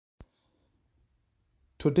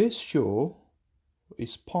Today's show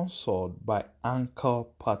is sponsored by Anchor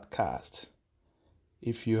Podcast.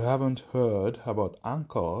 If you haven't heard about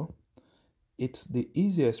Anchor, it's the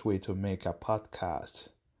easiest way to make a podcast.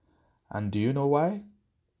 And do you know why?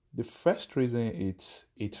 The first reason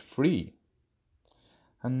it's free.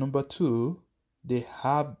 And number two, they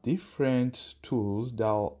have different tools that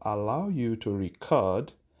will allow you to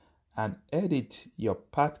record and edit your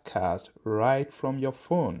podcast right from your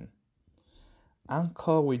phone.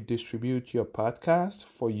 Anchor will distribute your podcast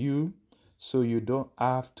for you so you don't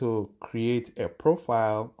have to create a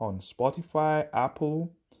profile on Spotify,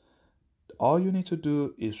 Apple. All you need to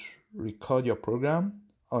do is record your program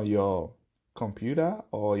on your computer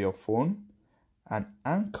or your phone, and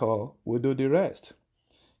Anchor will do the rest.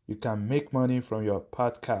 You can make money from your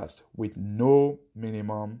podcast with no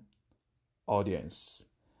minimum audience.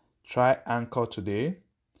 Try Anchor today.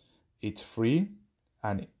 It's free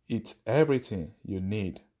and it's everything you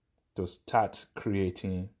need to start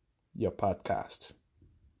creating your podcast.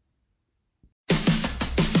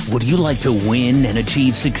 Would you like to win and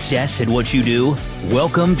achieve success at what you do?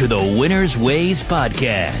 Welcome to the Winner's Ways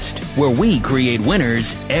podcast, where we create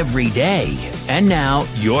winners every day. And now,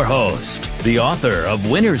 your host, the author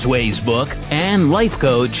of Winner's Ways book and life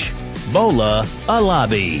coach, Bola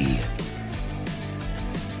Alabi.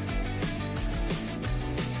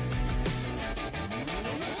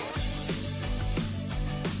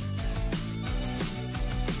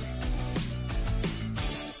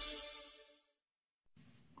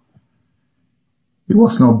 He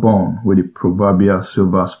was not born with the proverbial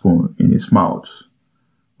silver spoon in his mouth,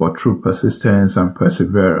 but through persistence and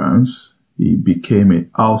perseverance, he became a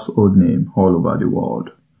household name all over the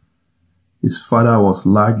world. His father was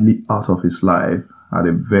largely out of his life at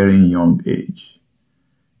a very young age.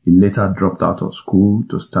 He later dropped out of school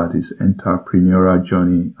to start his entrepreneurial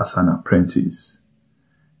journey as an apprentice.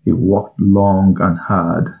 He worked long and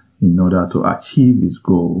hard in order to achieve his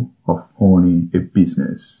goal of owning a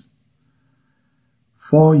business.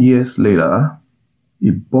 4 years later, he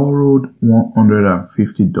borrowed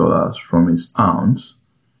 $150 from his aunt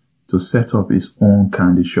to set up his own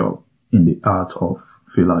candy shop in the heart of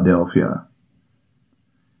Philadelphia.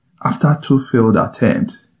 After 2 failed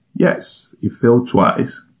attempts, yes, he failed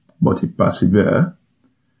twice, but he persevered,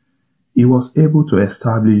 he was able to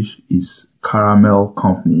establish his caramel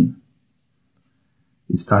company.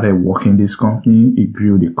 He started working this company, he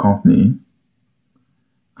grew the company,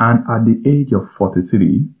 and at the age of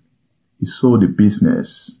 43, he sold the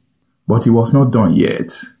business, but he was not done yet.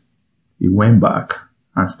 He went back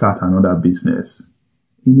and started another business.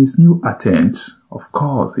 In his new attempt, of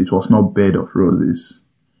course, it was not bed of roses,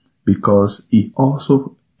 because he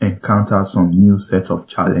also encountered some new sets of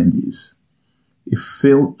challenges. He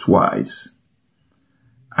failed twice,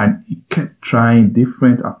 and he kept trying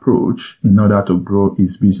different approach in order to grow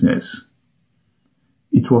his business.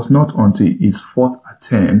 It was not until his 4th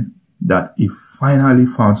attempt that he finally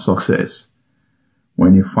found success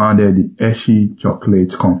when he founded the Hershey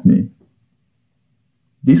Chocolate Company.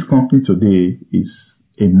 This company today is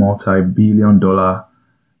a multi-billion-dollar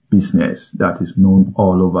business that is known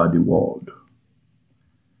all over the world.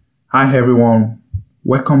 Hi everyone,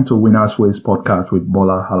 welcome to Winner's Ways podcast with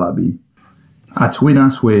Bola Alabi. At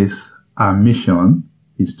Winner's Ways, our mission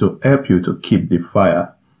is to help you to keep the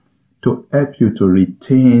fire, to help you to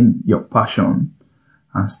retain your passion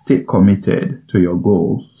and stay committed to your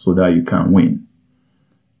goals so that you can win.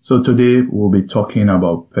 So today we'll be talking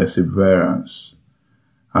about perseverance.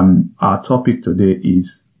 And our topic today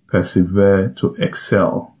is persevere to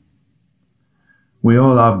excel. We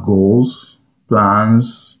all have goals,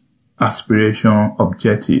 plans, aspirations,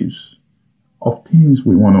 objectives of things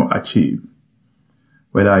we want to achieve.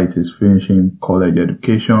 Whether it is finishing college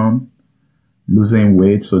education, losing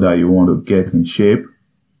weight so that you want to get in shape,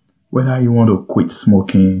 whether you want to quit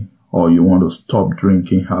smoking or you want to stop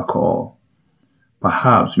drinking alcohol.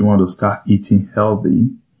 Perhaps you want to start eating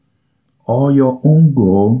healthy, or your own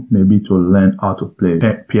goal may be to learn how to play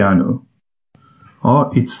piano. Or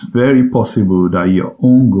it's very possible that your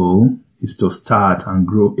own goal is to start and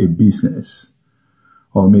grow a business.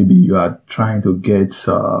 Or maybe you are trying to get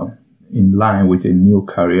in line with a new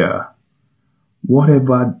career.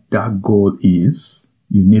 Whatever that goal is,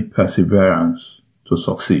 you need perseverance to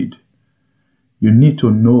succeed. You need to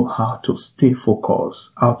know how to stay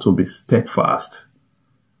focused, how to be steadfast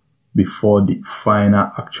before the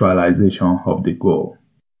final actualization of the goal.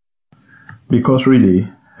 Because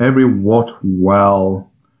really, every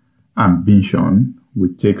worthwhile ambition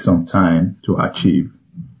will take some time to achieve.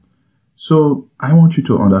 So I want you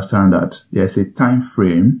to understand that there's a time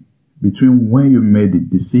frame between when you made the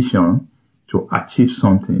decision to achieve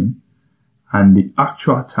something and the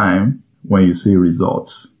actual time when you see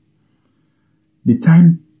results. The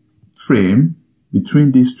time frame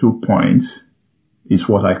between these 2 points is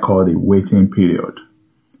what I call the waiting period.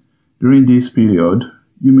 During this period,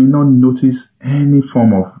 you may not notice any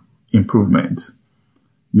form of improvement.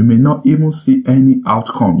 You may not even see any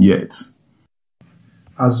outcome yet.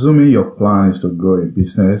 Assuming your plan is to grow a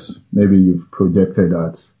business, maybe you've projected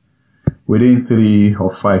that within 3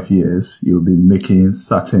 or 5 years, you'll be making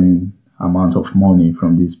certain amount of money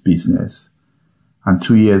from this business. And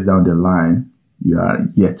 2 years down the line, you are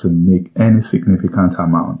yet to make any significant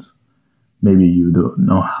amount. Maybe you do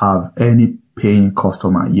not have any paying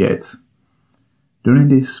customer yet. During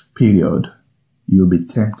this period, you'll be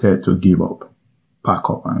tempted to give up, pack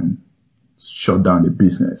up, and shut down the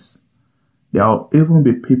business. There will even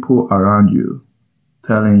be people around you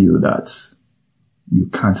telling you that you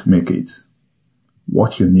can't make it.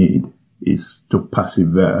 What you need is to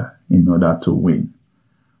persevere in order to win.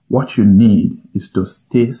 What you need is to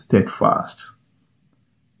stay steadfast,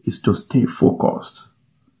 is to stay focused,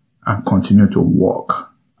 and continue to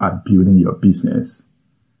work at building your business.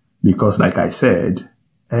 Because like I said,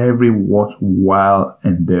 every worthwhile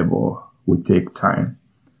endeavor will take time.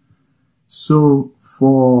 So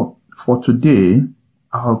for today,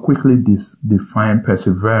 I'll quickly define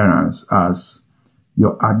perseverance as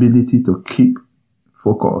your ability to keep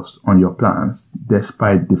focused on your plans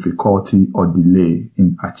despite difficulty or delay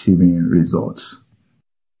in achieving results.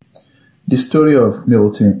 The story of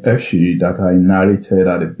Milton Hershey that I narrated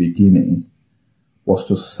at the beginning was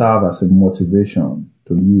to serve as a motivation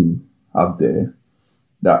to you out there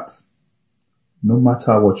that no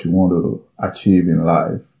matter what you want to achieve in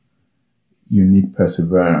life, you need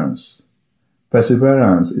perseverance.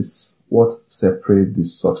 Perseverance is what separates the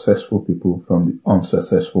successful people from the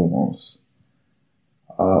unsuccessful ones.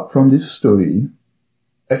 From this story,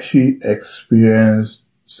 Hershey experienced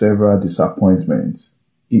several disappointments.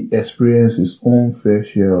 He experienced his own fair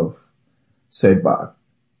share of setback,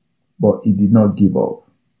 but he did not give up.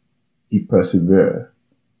 He persevered.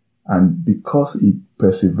 And because he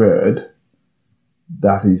persevered,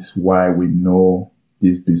 that is why we know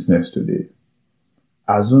this business today.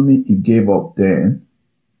 Assuming he gave up then,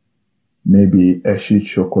 maybe Hershey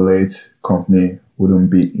Chocolate Company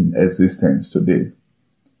wouldn't be in existence today.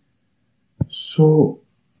 So,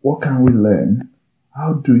 what can we learn?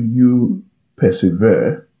 How do you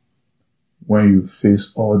persevere when you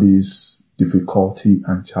face all these difficulty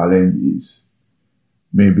and challenges?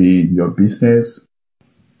 Maybe in your business,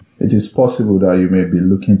 it is possible that you may be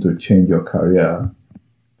looking to change your career.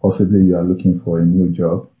 Possibly you are looking for a new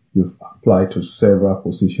job. You've applied to several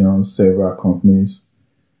positions, several companies.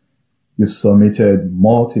 You've submitted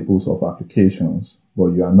multiples of applications, but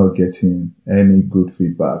you are not getting any good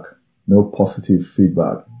feedback, no positive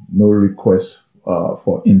feedback, no request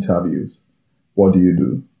for interviews. What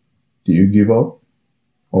do? Do you give up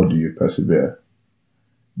or do you persevere?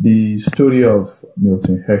 The story of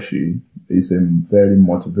Milton Hershey is a very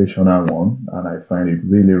motivational one, and I find it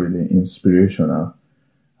really, really inspirational.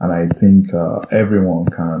 And I think everyone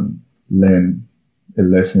can learn a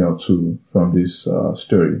lesson or two from this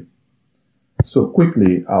story. So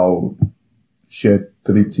quickly, I'll share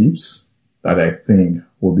 3 tips that I think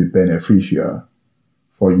will be beneficial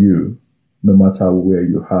for you, no matter where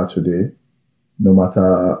you are today, no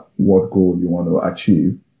matter what goal you want to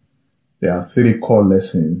achieve. There are 3 core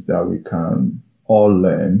lessons that we can all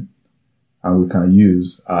learn and we can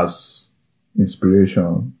use as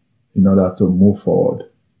inspiration in order to move forward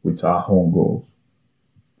with our own goals.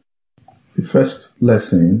 The first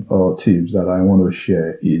lesson or tips that I want to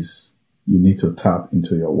share is you need to tap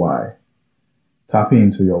into your why. Tapping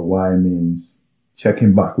into your why means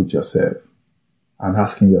checking back with yourself and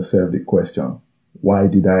asking yourself the question, why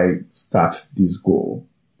did I start this goal?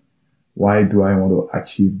 Why do I want to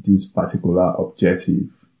achieve this particular objective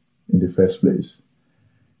in the first place?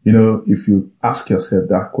 You know, if you ask yourself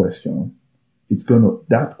that question,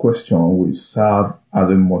 that question will serve as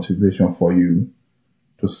a motivation for you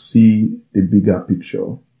to see the bigger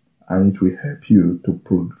picture, and it will help you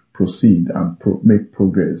to proceed and make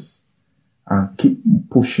progress and keep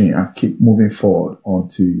pushing and keep moving forward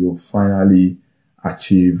until you finally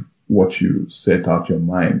achieve what you set out your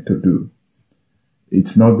mind to do.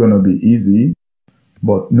 It's not going to be easy,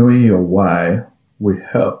 but knowing your why will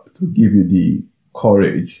help to give you the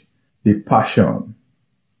courage, the passion,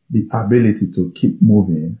 the ability to keep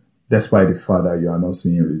moving despite the fact that you are not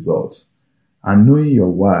seeing results. And knowing your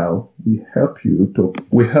why will help to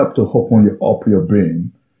open up your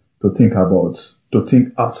brain to think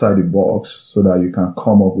outside the box so that you can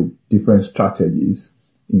come up with different strategies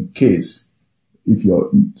in case if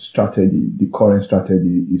your strategy, the current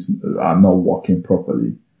strategy are not working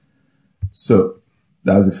properly. So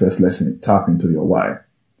that's the first lesson. Tap into your why.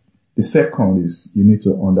 The second is you need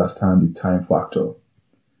to understand the time factor.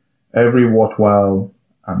 Every worthwhile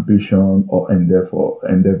ambition or endeavor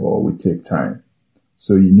will take time.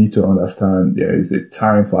 So you need to understand there is a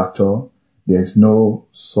time factor. There's no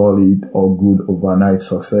solid or good overnight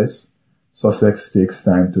success. Success takes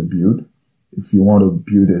time to build. If you want to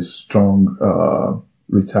build a strong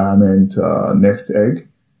retirement nest egg,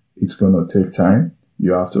 it's going to take time.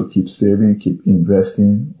 You have to keep saving, keep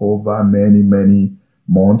investing over many, many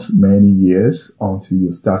months, many years until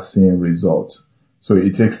you start seeing results. So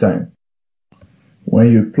it takes time. When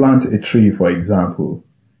you plant a tree, for example,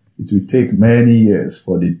 it will take many years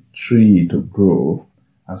for the tree to grow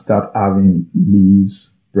and start having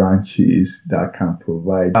leaves, branches that can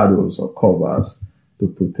provide shadows or covers to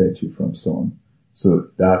protect you from sun. So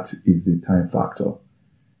that is the time factor.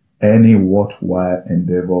 Any worthwhile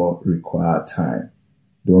endeavor requires time.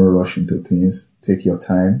 Don't rush into things. Take your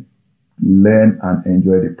time. Learn and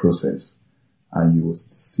enjoy the process, and you will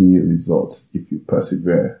see results if you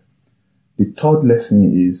persevere. The third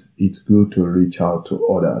lesson is it's good to reach out to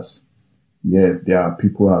others. Yes, there are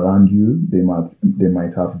people around you. They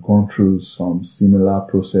might have gone through some similar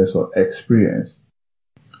process or experience.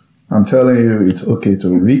 I'm telling you, it's okay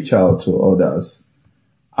to reach out to others.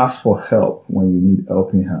 Ask for help when you need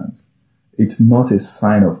helping hands. It's not a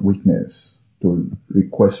sign of weakness to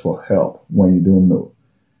request for help when you don't know.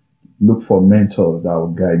 Look for mentors that will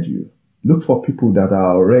guide you. Look for people that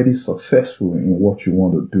are already successful in what you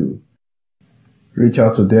want to do. Reach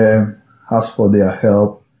out to them, ask for their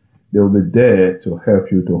help. They will be there to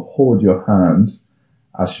help you, to hold your hands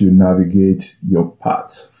as you navigate your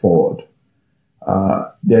path forward.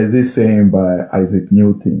 There's this saying by Isaac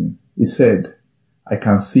Newton. He said, "I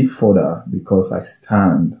can see further because I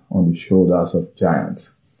stand on the shoulders of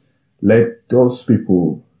giants." Let those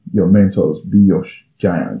people, your mentors, be your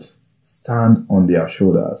giants. Stand on their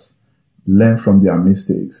shoulders. Learn from their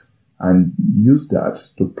mistakes and use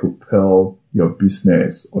that to propel your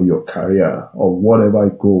business or your career or whatever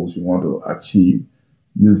goals you want to achieve.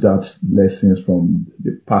 Use that lessons from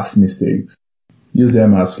the past mistakes. Use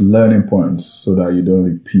them as learning points so that you don't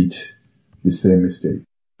repeat the same mistake.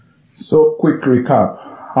 So, quick recap.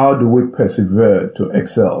 How do we persevere to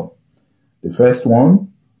excel? The first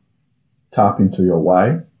one, tap into your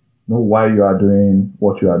why. Know why you are doing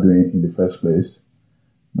what you are doing in the first place.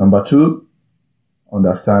 Number two,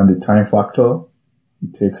 understand the time factor.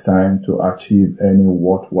 It takes time to achieve any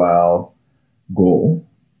worthwhile goal.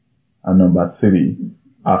 And number three,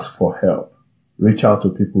 ask for help. Reach out to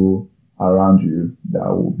people around you that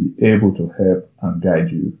will be able to help and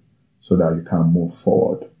guide you so that you can move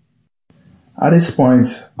forward. At this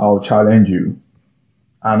point, I'll challenge you.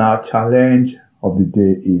 And our challenge of the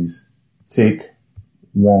day is take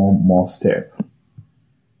one more step.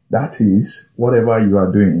 That is, whatever you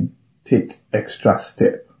are doing, take extra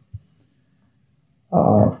step.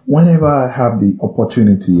 Whenever I have the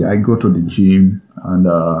opportunity, I go to the gym and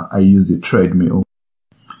I use the treadmill.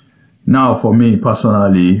 Now, for me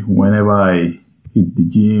personally, whenever I hit the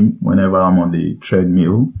gym, whenever I'm on the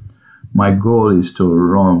treadmill, my goal is to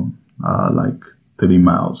run like 3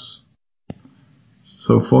 miles.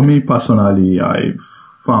 So for me personally, I've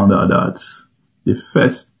found out that the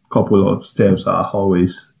first couple of steps are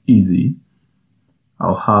always easy.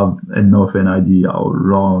 I'll have enough energy, I'll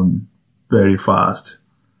run very fast.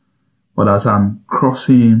 But as I'm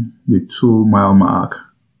crossing the 2-mile mark,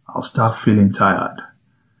 I'll start feeling tired.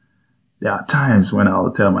 There are times when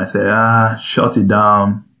I'll tell myself, shut it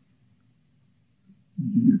down.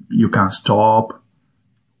 You can stop.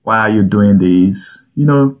 Why are you doing this?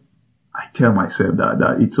 I tell myself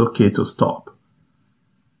that it's okay to stop.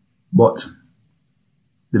 But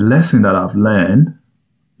the lesson that I've learned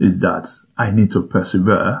is that I need to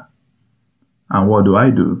persevere. And what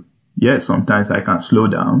do? Yes, sometimes I can slow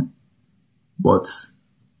down. But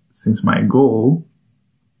since my goal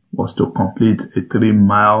was to complete a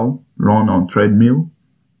 3-mile run on treadmill,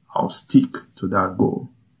 I'll stick to that goal.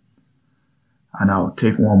 And I'll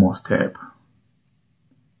take one more step.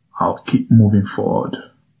 I'll keep moving forward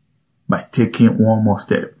by taking one more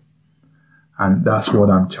step. And that's what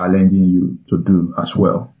I'm challenging you to do as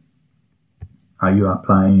well. Are you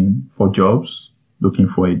applying for jobs, looking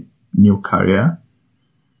for a new career?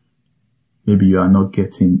 Maybe you are not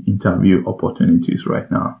getting interview opportunities right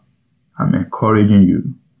now. I'm encouraging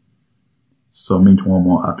you. Submit one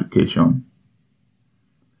more application.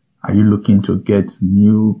 Are you looking to get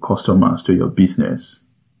new customers to your business?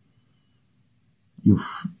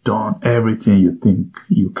 You've done everything you think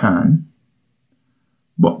you can.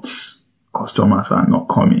 but customers are not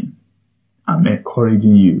coming. I'm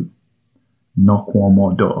encouraging you. Knock one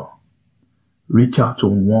more door. Reach out to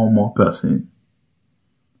one more person.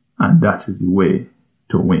 And that is the way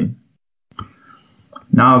to win.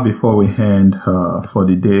 Now, before we end for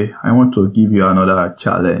the day, I want to give you another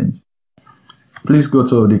challenge. Please go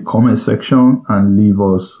to the comment section and leave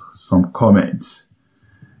us some comments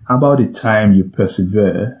about the time you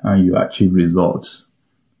persevere and you achieve results.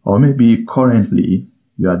 Or maybe currently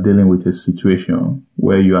you are dealing with a situation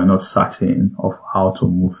where you are not certain of how to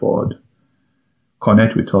move forward.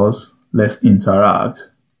 Connect with us. Let's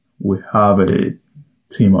interact. We have a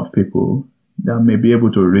team of people that may be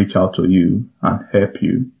able to reach out to you and help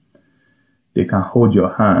you. They can hold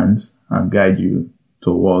your hands and guide you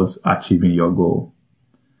towards achieving your goal.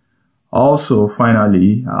 Also,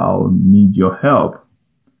 finally, I'll need your help.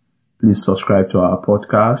 Please subscribe to our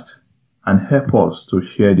podcast and help us to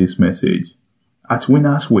share this message. At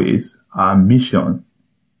Winners Ways, our mission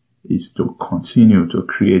is to continue to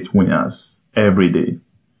create winners every day.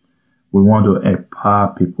 We want to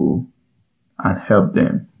empower people and help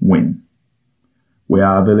them win. We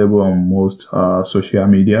are available on most social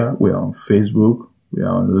media. We are on Facebook, we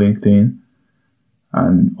are on LinkedIn,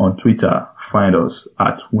 and on Twitter. Find us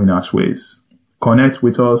at Winners Ways. Connect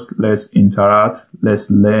with us. Let's interact. Let's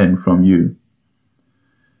learn from you.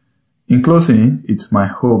 In closing, it's my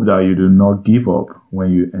hope that you do not give up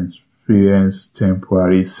when you experience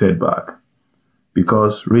temporary setback,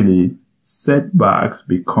 because really, setbacks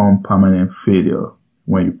become permanent failure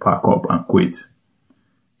when you pack up and quit.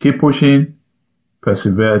 Keep pushing.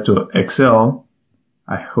 Persevere to excel.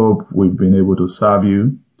 I hope we've been able to serve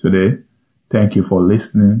you today. Thank you for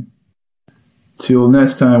listening. Till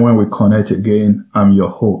next time when we connect again, I'm your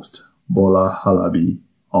host, Bola Halabi,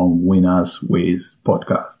 on Winners Ways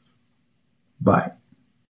Podcast. Bye.